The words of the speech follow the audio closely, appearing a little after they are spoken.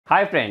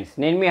Hi friends,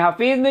 నేను మీ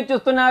హఫీజ్. మీరు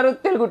చూస్తున్నారు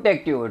తెలుగు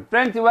టెక్ న్యూస్.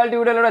 ఫ్రెండ్స్, ఇవాళ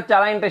వీడియోలో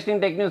చాలా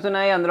ఇంట్రెస్టింగ్ టెక్ న్యూస్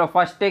ఉన్నాయి. అందులో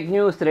first tech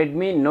news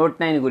Redmi note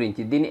 9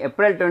 గురించి. దీన్ని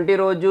ఏప్రిల్ 20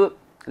 రోజు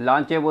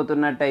లాంచ్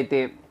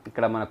చేయబోతున్నట్టయితే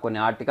ఇక్కడ మనకు కొన్ని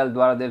ఆర్టికల్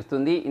ద్వారా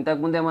తెలుస్తుంది.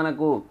 ఇంతకుముందే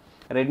మనకు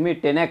రెడ్మీ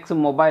 10X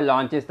మొబైల్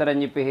లాంచ్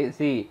చేస్తారని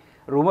చెప్పేసి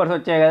రూమర్స్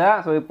వచ్చాయి కదా.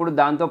 సో ఇప్పుడు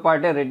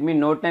దాంతోపాటే రెడ్మీ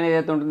నోట్ 9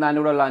 ఏదైతే ఉంటుందో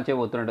దాన్ని కూడా లాంచ్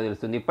చేయబోతున్నట్టు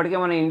తెలుస్తుంది. ఇప్పటికే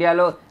మన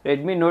ఇండియాలో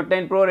Redmi note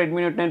 9 pro,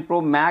 Redmi note 9 pro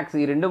max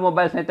ఈ రెండు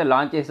మొబైల్స్ అయితే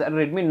లాంచ్ చేస్తారు.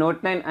 రెడ్మీ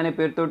నోట్ 9 అనే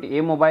పేరుతోటి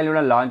ఏ మొబైల్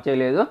కూడా లాంచ్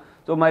చేయలేదు.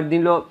 సో మరి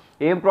దీనిలో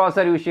ఏం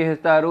ప్రాసెసర్ యూజ్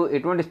చేస్తారు,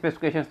 ఎటువంటి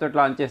స్పెసిఫికేషన్స్ తోటి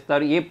లాంచ్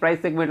చేస్తారు, ఏ ప్రైస్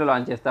సెగ్మెంట్లో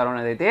లాంచ్ చేస్తారు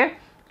అనేది అయితే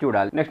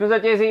చూడాలి. నెక్స్ట్ న్యూస్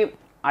వచ్చేసి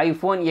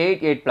ఐఫోన్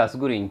 8 ప్లస్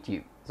గురించి.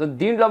 సో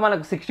దీంట్లో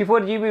మనకు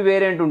 64 GB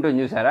వేరియంట్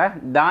ఉంటుంది చూసారా,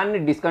 దాన్ని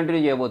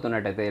డిస్కంటిన్యూ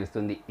చేయబోతున్నట్టయితే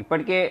తెలుస్తుంది.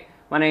 ఇప్పటికే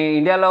మన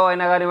ఇండియాలో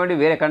అయినా కానివ్వండి,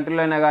 వేరే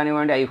కంట్రీలో అయినా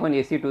కానివ్వండి, ఐఫోన్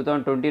SE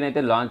 2020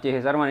 అయితే లాంచ్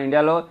చేసేసారు. మన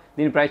ఇండియాలో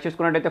దీని ప్రైస్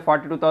చూసుకున్నట్టయితే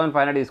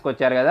 42,500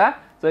 తీసుకొచ్చారు కదా.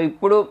 సో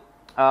ఇప్పుడు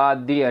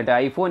అంటే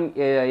ఐఫోన్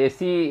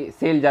SE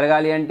సేల్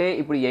జరగాలి అంటే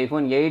ఇప్పుడు ఈ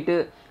ఐఫోన్ 8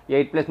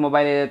 ప్లస్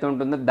మొబైల్ ఏదైతే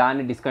ఉంటుందో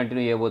దాన్ని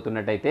డిస్కంటిన్యూ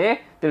చేయబోతున్నట్టయితే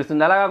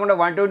తెలుస్తుంది. అలా కాకుండా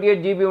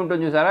 128 GB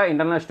ఉంటుంది చూసారా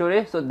ఇంటర్నల్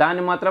స్టోరేజ్, సో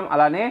దాన్ని మాత్రం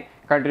అలానే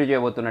కంటిన్యూ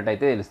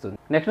చేయబోతున్నట్టయితే తెలుస్తుంది.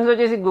 నెక్స్ట్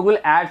వచ్చేసి గూగుల్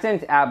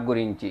యాడ్సెన్స్ యాప్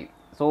గురించి.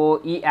 సో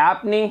ఈ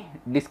యాప్ని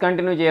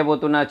డిస్కంటిన్యూ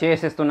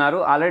చేసేస్తున్నారు.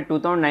 ఆల్రెడీ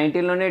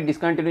 2019లోనే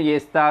డిస్కంటిన్యూ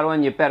చేస్తారు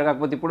అని చెప్పారు.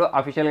 కాకపోతే ఇప్పుడు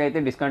అఫీషియల్గా అయితే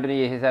డిస్కంటిన్యూ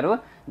చేసేసారు.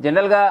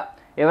 జనరల్గా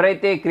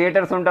ఎవరైతే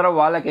క్రియేటర్స్ ఉంటారో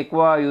వాళ్ళకి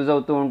ఎక్కువ యూజ్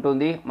అవుతూ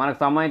ఉంటుంది. మనకు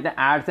సంబంధించిన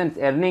యాడ్సెన్స్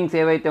ఎర్నింగ్స్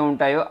ఏవైతే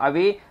ఉంటాయో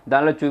అవి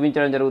దానిలో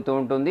చూపించడం జరుగుతూ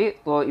ఉంటుంది.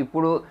 సో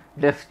ఇప్పుడు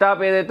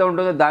డెస్క్టాప్ ఏదైతే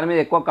ఉంటుందో దాని మీద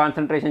ఎక్కువ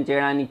కాన్సన్ట్రేషన్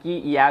చేయడానికి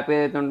ఈ యాప్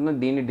ఏదైతే ఉంటుందో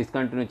దీన్ని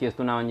డిస్కంటిన్యూ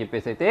చేస్తున్నామని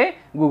చెప్పేసి అయితే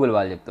గూగుల్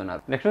వాళ్ళు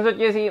చెప్తున్నారు. నెక్స్ట్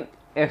వచ్చేసి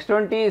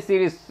X20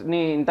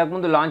 సిరీస్ని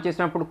ఇంతకుముందు లాంచ్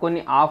చేసినప్పుడు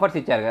కొన్ని ఆఫర్స్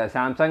ఇచ్చారు కదా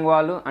శాంసంగ్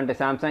వాళ్ళు. అంటే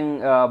శాంసంగ్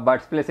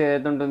బడ్స్ ప్లస్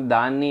ఏదైతే ఉంటుందో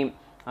దాన్ని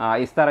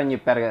ఇస్తారని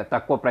చెప్పారు కదా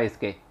తక్కువ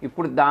ప్రైస్కే.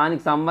 ఇప్పుడు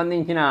దానికి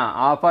సంబంధించిన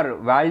ఆఫర్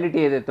వ్యాలిడిటీ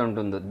ఏదైతే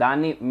ఉంటుందో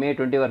దాన్ని మే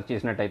 20 వరకు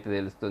చేసినట్టయితే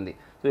తెలుస్తుంది.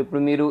 సో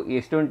ఇప్పుడు మీరు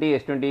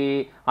S20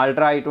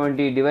 అల్ట్రా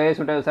ఇటువంటి డివైస్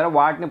ఉంటాయి సార్,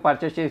 వాటిని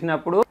పర్చేస్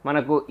చేసినప్పుడు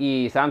మనకు ఈ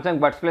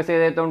శాంసంగ్ బడ్స్ ప్లస్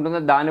ఏదైతే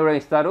ఉంటుందో దాన్ని కూడా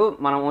ఇస్తారు.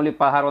 మనం ఓన్లీ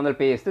 1600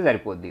 పే చేస్తే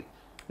సరిపోద్ది.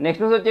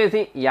 నెక్స్ట్ న్యూస్ వచ్చేసి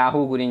యాహూ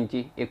గురించి.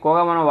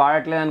 ఎక్కువగా మనం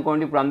వాడట్లేదు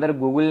అనుకోండి, ఇప్పుడు అందరూ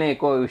గూగుల్నే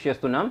ఎక్కువ యూజ్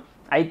చేస్తున్నాం.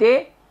 అయితే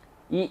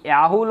ఈ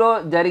యాహూలో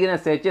జరిగిన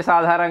సెర్చెస్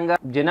ఆధారంగా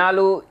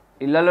జనాలు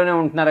ఇళ్లలోనే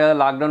ఉంటున్నారు కదా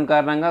లాక్డౌన్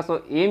కారణంగా. సో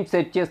ఏం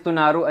సెర్చ్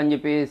చేస్తున్నారు అని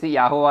చెప్పేసి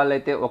యాహూ వాళ్ళు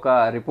అయితే ఒక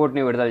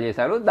రిపోర్ట్ని విడుదల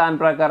చేశారు. దాని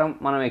ప్రకారం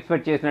మనం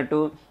ఎక్స్పెక్ట్ చేసినట్టు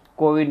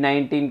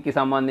కోవిడ్-19కి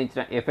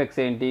సంబంధించిన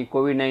ఎఫెక్ట్స్ ఏంటి,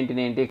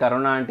 కోవిడ్-19 ఏంటి,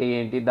 కరోనా అంటే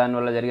ఏంటి,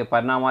 దానివల్ల జరిగే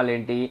పరిణామాలు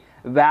ఏంటి,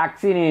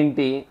 వ్యాక్సిన్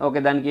ఏంటి,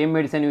 ఓకే దానికి ఏం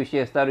మెడిసిన్ యూజ్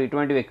చేస్తారు,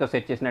 ఇటువంటివి ఎక్కువ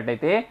సెర్చ్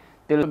చేసినట్టయితే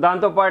తెలుసు.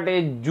 దాంతోపాటే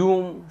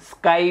జూమ్,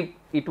 స్కైప్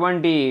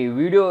ఇటువంటి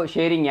వీడియో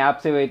షేరింగ్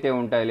యాప్స్ ఏవైతే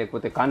ఉంటాయో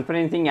లేకపోతే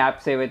కాన్ఫరెన్సింగ్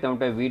యాప్స్ ఏవైతే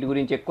ఉంటాయో వీటి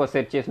గురించి ఎక్కువ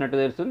సెర్చ్ చేసినట్టు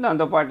తెలుస్తుంది.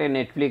 దాంతోపాటే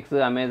నెట్ఫ్లిక్స్,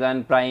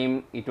 అమెజాన్ ప్రైమ్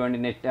ఇటువంటి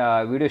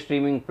వీడియో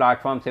స్ట్రీమింగ్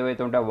ప్లాట్ఫామ్స్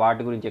ఏవైతే ఉంటాయో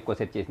వాటి గురించి ఎక్కువ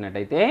సెర్చ్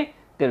చేసినట్టయితే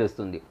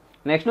తెలుస్తుంది.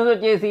 నెక్స్ట్ న్యూస్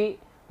వచ్చేసి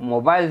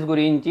మొబైల్స్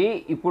గురించి.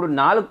 ఇప్పుడు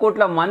 4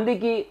 కోట్ల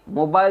మందికి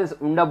మొబైల్స్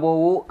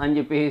ఉండబోవు అని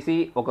చెప్పేసి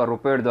ఒక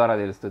రిపోర్ట్ ద్వారా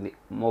తెలుస్తుంది.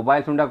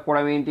 మొబైల్స్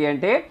ఉండకపోవడం ఏంటి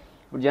అంటే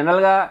ఇప్పుడు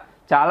జనరల్గా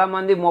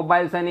చాలామంది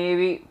మొబైల్స్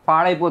అనేవి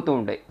పాడైపోతూ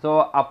ఉంటాయి. సో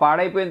ఆ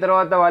పాడైపోయిన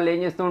తర్వాత వాళ్ళు ఏం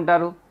చేస్తూ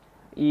ఉంటారు,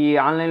 ఈ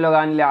ఆన్లైన్లో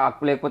కానీ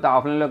లేకపోతే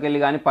ఆఫ్లైన్లోకి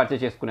వెళ్ళి కానీ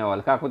పర్చేస్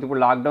చేసుకునేవాళ్ళు. కాకపోతే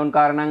ఇప్పుడు లాక్డౌన్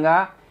కారణంగా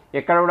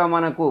ఎక్కడ కూడా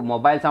మనకు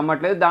మొబైల్స్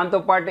అమ్మట్లేదు.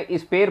 దాంతోపాటు ఈ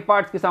స్పేర్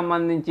పార్ట్స్కి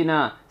సంబంధించిన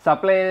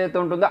సప్లై ఏదైతే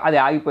ఉంటుందో అది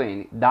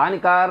ఆగిపోయింది. దాని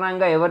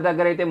కారణంగా ఎవరి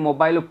దగ్గర అయితే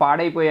మొబైల్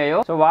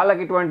పాడైపోయాయో సో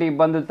వాళ్ళకి ఇటువంటి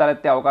ఇబ్బందులు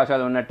తలెత్తే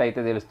అవకాశాలు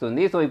ఉన్నట్టయితే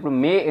తెలుస్తుంది. సో ఇప్పుడు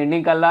మే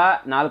ఎండింగ్ కల్లా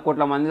 4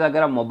 కోట్ల మంది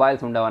దగ్గర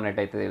మొబైల్స్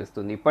ఉండవన్నట్టయితే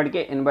తెలుస్తుంది.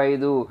 ఇప్పటికే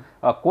 85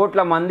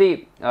 కోట్ల మంది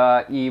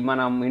ఈ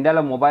మనం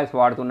ఇండియాలో మొబైల్స్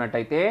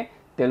వాడుతున్నట్టయితే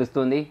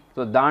తెలుస్తుంది.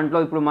 సో దాంట్లో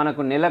ఇప్పుడు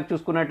మనకు నెలకు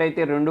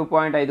చూసుకున్నట్టయితే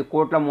 2.5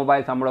 కోట్ల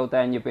మొబైల్స్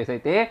అమ్ముడవుతాయని చెప్పేసి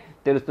అయితే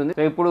తెలుస్తుంది.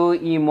 సో ఇప్పుడు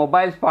ఈ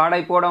మొబైల్స్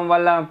పాడైపోవడం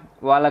వల్ల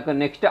వాళ్ళకు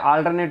నెక్స్ట్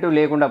ఆల్టర్నేటివ్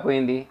లేకుండా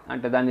పోయింది,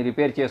 అంటే దాన్ని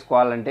రిపేర్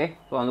చేసుకోవాలంటే.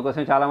 సో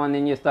అందుకోసం చాలామంది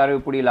ఏం చేస్తారు,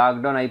 ఇప్పుడు ఈ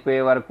లాక్డౌన్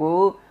అయిపోయే వరకు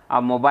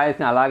ఆ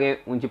మొబైల్స్ని అలాగే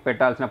ఉంచి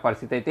పెట్టాల్సిన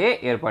పరిస్థితి అయితే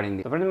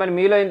ఏర్పడింది. ఫ్రెండ్స్, మరి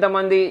మీలో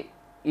ఎంతమంది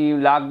ఈ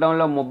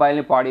లాక్డౌన్లో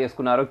మొబైల్ని పాడు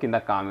చేసుకున్నారో కింద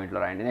కామెంట్లో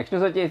రాయండి. నెక్స్ట్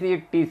వచ్చేసి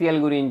TCL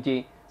గురించి.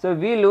 సో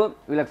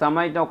వీళ్ళకి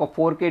సంబంధించిన ఒక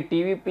 4K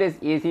టీవీ ప్లస్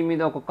AC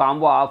మీద ఒక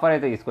కాంబో ఆఫర్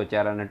అయితే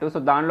తీసుకొచ్చారు అన్నట్టు. సో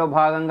దానిలో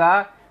భాగంగా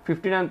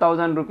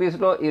 59,000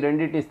 రూపీస్లో ఈ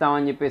రెండింటిని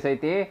ఇస్తామని చెప్పేసి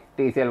అయితే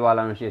TCL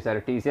వాళ్ళు అనౌన్స్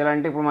చేశారు. TCL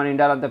అంటే ఇప్పుడు మన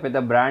ఇండియాలో అంత పెద్ద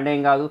బ్రాండ్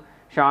ఏం కాదు.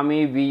 షామీ,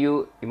 వియూ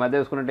ఈ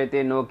మధ్య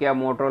చూసుకున్నట్టయితే Nokia,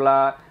 Motorola,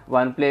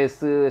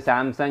 OnePlus,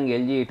 Samsung,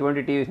 LG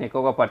ఇటువంటి టీవీస్ని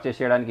ఎక్కువగా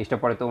పర్చేస్ చేయడానికి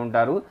ఇష్టపడుతూ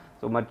ఉంటారు.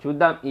 సో మరి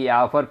చూద్దాం ఈ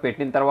ఆఫర్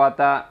పెట్టిన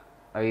తర్వాత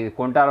ఇది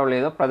కొంటారో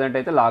లేదో. ప్రజెంట్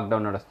అయితే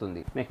లాక్డౌన్ నడుస్తుంది.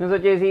 నెక్స్ట్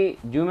వచ్చేసి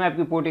జూమ్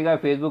యాప్కి పోటీగా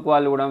ఫేస్బుక్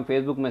వాళ్ళు కూడా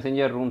ఫేస్బుక్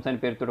మెసెంజర్ రూమ్స్ అని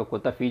పేరుతో ఒక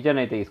కొత్త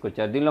ఫీచర్ని అయితే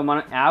తీసుకొచ్చారు. దీనిలో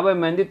మనం 50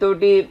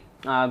 మందితోటి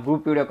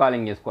గ్రూప్ వీడియో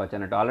కాలింగ్ చేసుకోవచ్చు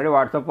అన్నట్టు. ఆల్రెడీ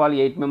వాట్సాప్ వాళ్ళు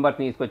 8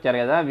 మెంబర్స్ని తీసుకొచ్చారు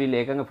కదా, వీళ్ళు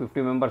ఏకంగా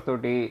 50 మెంబర్స్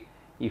తోటి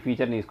ఈ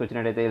ఫీచర్ని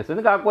తీసుకొచ్చినట్టయితే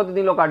తెలుస్తుంది. కాకపోతే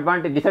దీనిలో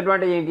ఒక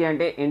డిసడ్వాంటేజ్ ఏంటి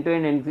అంటే ఎండ్ టు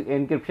ఎండ్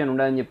ఎన్క్రిప్షన్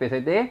ఉండదని చెప్పేసి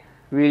అయితే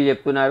వీళ్ళు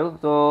చెప్తున్నారు.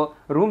 సో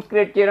రూమ్స్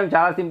క్రియేట్ చేయడం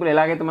చాలా సింపుల్.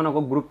 ఎలాగైతే మనం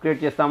ఒక గ్రూప్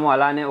క్రియేట్ చేస్తామో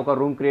అలానే ఒక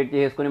రూమ్ క్రియేట్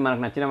చేసుకుని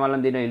మనకు నచ్చిన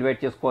వాళ్ళని దీన్ని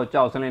ఇన్వైట్ చేసుకోవచ్చు,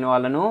 అవసరం లేని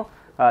వాళ్ళను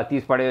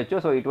తీసి పడేయచ్చు.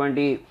 సో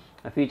ఇటువంటి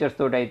ఫీచర్స్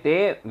తోటి అయితే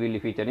వీళ్ళు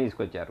ఫీచర్ని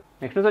తీసుకొచ్చారు.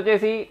 నెక్స్ట్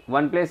వచ్చేసి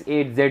OnePlus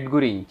 8Z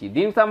గురించి.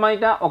 దీనికి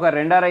సంబంధించిన ఒక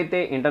రెండర్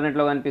అయితే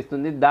ఇంటర్నెట్లో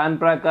కనిపిస్తుంది. దాని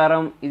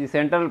ప్రకారం ఇది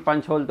సెంట్రల్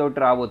పంచ్ హోల్ తోటి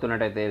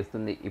రాబోతున్నట్టు అయితే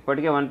తెలుస్తుంది.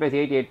 ఇప్పటికే OnePlus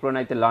 8 Pro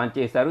అయితే లాంచ్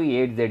చేశారు,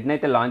 8Z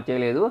అయితే లాంచ్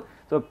చేయలేదు.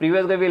 సో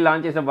ప్రీవియస్గా వీళ్ళు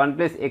లాంచ్ చేసిన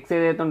OnePlus X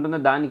ఏదైతే ఉంటుందో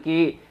దానికి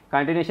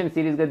కంటిన్యూషన్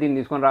సిరీస్గా దీన్ని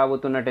తీసుకొని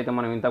రాబోతున్నట్టయితే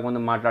మనం ఇంతకుముందు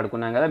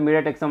మాట్లాడుకున్నాం కదా.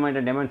 మీడియాటెక్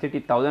సంబంధించిన డెమెన్సిటీ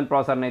 1000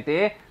 ప్రాసెసర్ని అయితే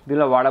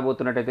దీనిలో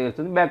వాడబోతున్నట్టయితే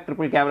తెలుస్తుంది. బ్యాక్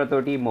ట్రిపుల్ కెమెరా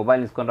తోటి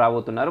మొబైల్ తీసుకొని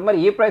రాబోతున్నారు. మరి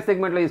ఏ ప్రైస్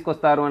సెగ్మెంట్లో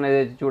తీసుకొస్తారు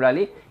అనేది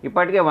చూడాలి.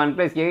 ఇప్పటికే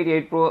OnePlus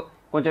 8 Pro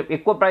కొంచెం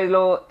ఎక్కువ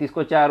ప్రైస్లో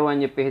తీసుకొచ్చారు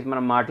అని చెప్పేసి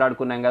మనం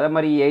మాట్లాడుకున్నాం కదా.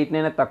 మరి ఈ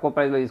 8నైనా తక్కువ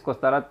ప్రైస్లో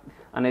తీసుకొస్తారా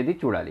అనేది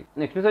చూడాలి.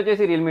 నెక్స్ట్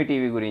వచ్చేసి రియల్మీ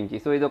టీవీ గురించి.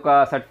 సో ఇది ఒక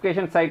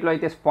సర్టిఫికేషన్ సైట్లో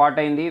అయితే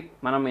స్పాట్ అయింది.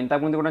 మనం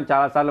ఇంతకుముందు కూడా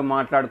చాలాసార్లు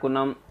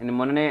మాట్లాడుకున్నాం.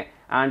 మొన్ననే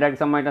ఆండ్రాయిడ్కి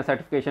సంబంధించిన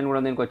సర్టిఫికేషన్ కూడా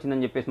దీనికి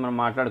వచ్చిందని చెప్పేసి మనం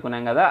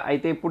మాట్లాడుకున్నాం కదా.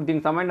 అయితే ఇప్పుడు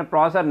దీనికి సంబంధించిన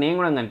ప్రాసెసర్ నేమ్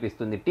కూడా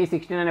కనిపిస్తుంది.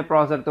 T16 అనే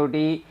ప్రాసెసర్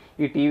తోటి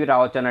ఈ టీవీ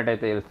రావచ్చు అన్నట్టు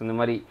అయితే తెలుస్తుంది.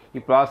 మరి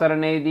ఈ ప్రాసెసర్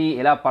అనేది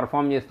ఎలా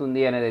పర్ఫామ్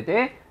చేస్తుంది అనేది అయితే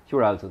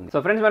చూడాల్సి ఉంది. సో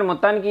ఫ్రెండ్స్, మరి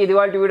మొత్తానికి ఇది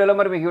వాళ్ళ వీడియోలో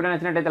మరి మీకు వీడియో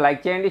నచ్చినట్టయితే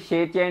లైక్ చేయండి,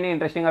 షేర్ చేయండి.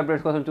 ఇంట్రెస్టింగ్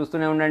అప్డేట్స్ కోసం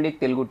చూస్తూనే ఉండండి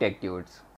తెలుగు టెక్ న్యూస్.